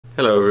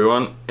Hello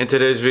everyone, in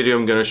today's video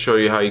I'm going to show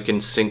you how you can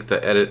sync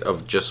the edit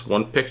of just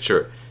one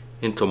picture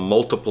into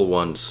multiple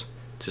ones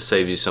to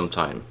save you some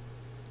time.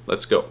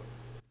 Let's go.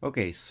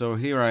 Okay, so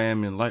here I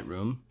am in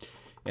Lightroom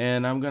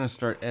and I'm going to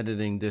start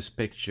editing this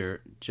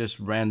picture just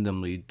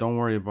randomly. Don't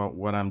worry about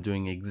what I'm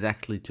doing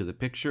exactly to the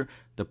picture.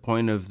 The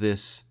point of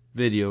this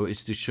video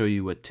is to show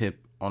you a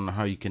tip on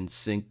how you can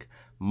sync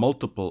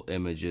multiple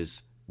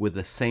images with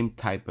the same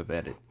type of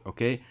edit,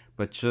 okay?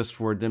 But just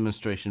for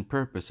demonstration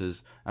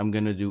purposes, I'm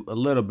gonna do a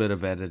little bit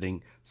of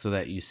editing so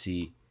that you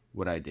see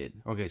what I did.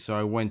 Okay, so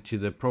I went to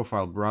the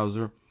profile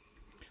browser.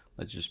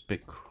 Let's just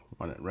pick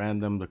one at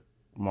random. The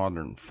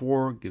Modern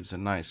 4 gives a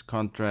nice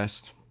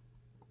contrast.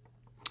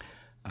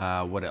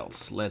 What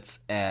else? Let's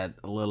add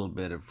a little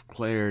bit of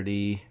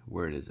clarity.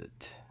 Where is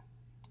it?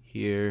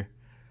 Here.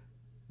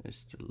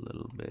 Just a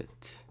little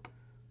bit.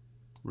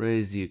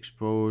 Raise the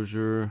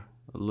exposure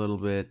a little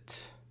bit.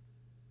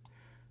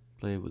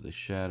 Play with the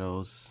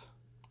shadows,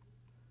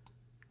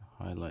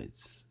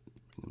 highlights,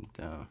 bring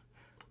them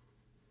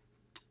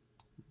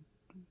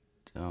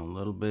down a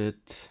little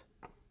bit,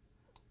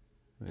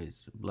 raise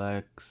the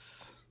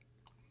blacks.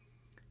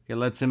 Okay,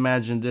 let's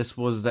imagine this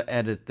was the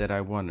edit that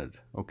I wanted,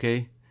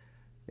 okay?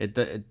 It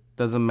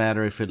doesn't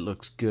matter if it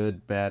looks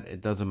good, bad,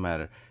 it doesn't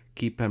matter.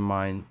 Keep in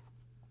mind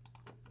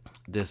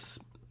this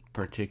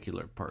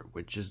particular part,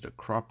 which is the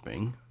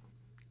cropping,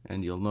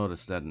 and you'll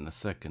notice that in a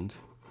second.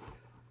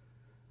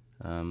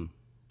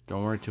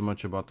 Don't worry too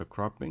much about the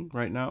cropping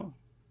right now,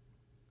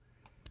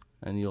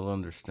 and you'll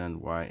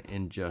understand why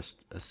in just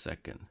a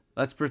second.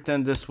 Let's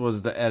pretend this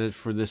was the edit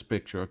for this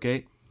picture,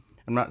 okay?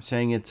 I'm not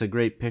saying it's a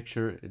great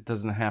picture. It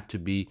doesn't have to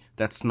be.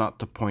 That's not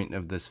the point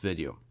of this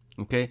video,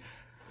 okay?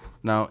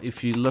 Now,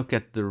 if you look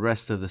at the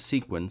rest of the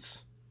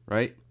sequence,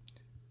 right?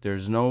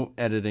 There's no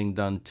editing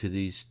done to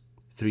these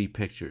three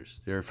pictures.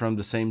 They're from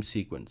the same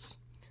sequence.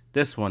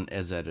 This one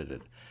is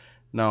edited.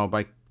 Now,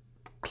 by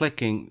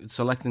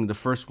selecting the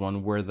first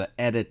one where the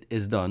edit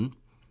is done,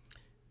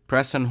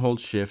 press and hold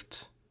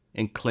shift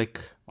and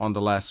click on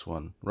the last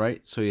one,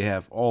 right? So you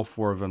have all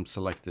four of them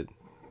selected.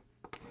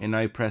 And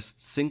I press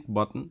sync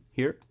button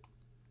here,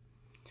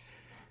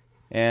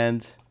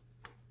 and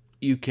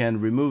you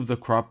can remove the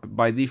crop.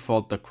 By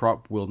default, the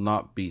crop will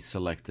not be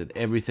selected.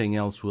 Everything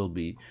else will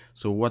be.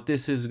 So what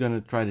this is going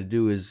to try to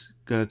do is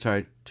going to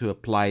try to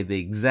apply the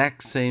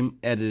exact same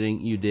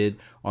editing you did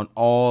on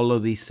all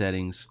of these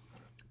settings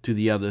to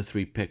the other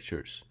three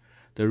pictures.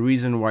 The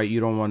reason why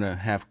you don't want to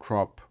have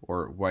crop,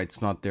 or why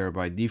it's not there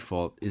by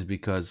default, is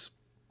because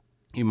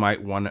you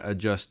might want to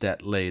adjust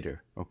that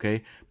later,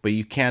 okay? But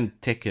you can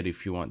tick it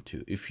if you want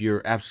to. If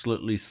you're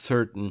absolutely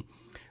certain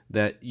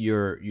that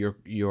your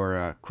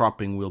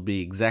cropping will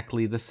be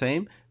exactly the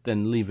same,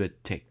 then leave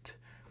it ticked.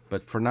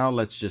 But for now,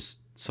 let's just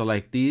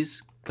select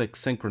these, click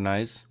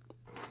synchronize,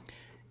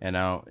 and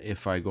now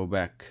if I go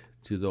back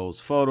to those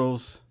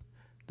photos,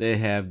 they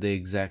have the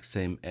exact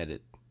same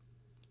edit.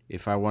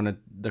 If I wanted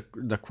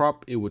the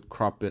crop, it would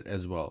crop it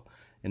as well.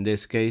 In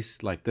this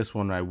case, like this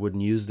one, I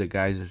wouldn't use. The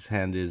guy's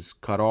hand is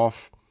cut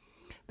off.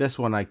 This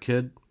one I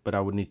could, but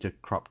I would need to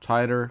crop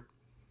tighter,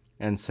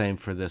 and same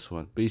for this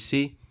one. But you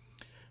see,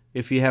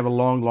 if you have a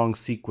long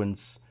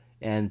sequence,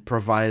 and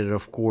provided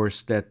of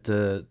course that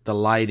the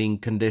lighting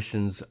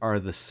conditions are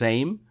the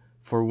same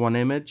for one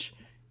image,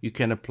 you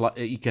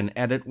can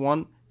edit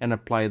one and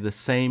apply the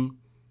same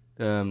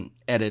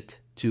edit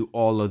to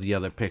all of the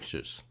other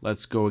pictures.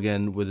 Let's go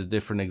again with a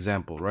different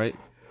example, right?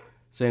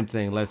 Same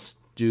thing. Let's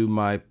do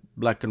my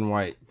black and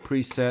white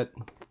preset.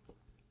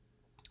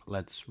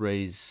 Let's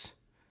raise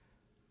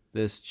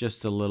this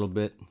just a little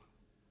bit.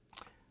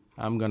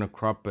 I'm gonna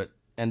crop it,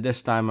 and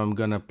this time I'm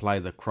gonna apply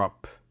the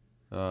crop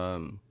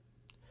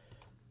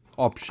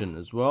option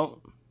as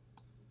well.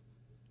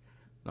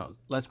 Now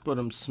let's put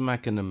them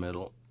smack in the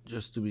middle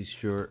just to be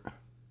sure.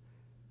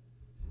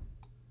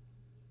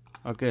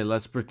 Okay,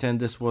 let's pretend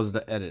this was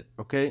the edit,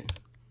 okay?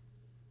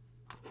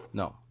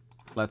 No,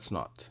 let's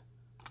not.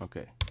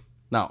 Okay,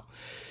 now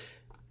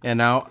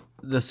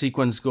the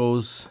sequence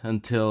goes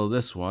until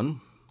this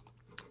one.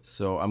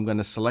 So I'm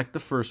gonna select the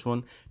first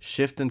one,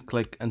 shift and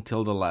click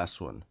until the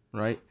last one,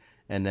 right?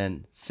 And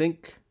then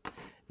sync,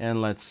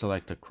 and let's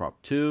select the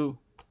crop too,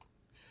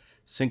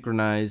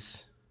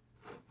 synchronize,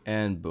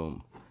 and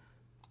boom,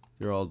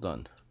 they're all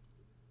done.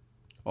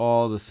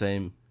 All the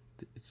same.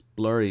 It's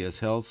blurry as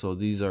hell, so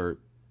these are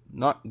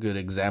not good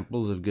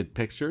examples of good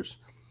pictures.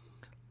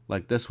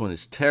 Like this one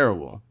is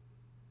terrible.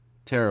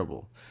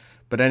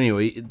 But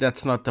anyway,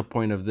 that's not the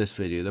point of this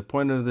video. The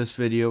point of this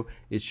video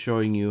is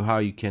showing you how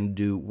you can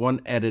do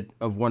one edit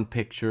of one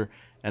picture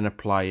and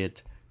apply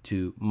it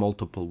to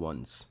multiple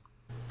ones.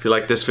 If you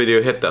like this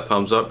video, hit that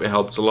thumbs up. It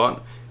helps a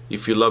lot.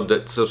 If you loved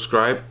it,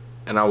 subscribe,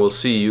 and I will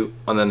see you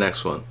on the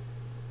next one.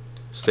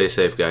 Stay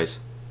safe, guys.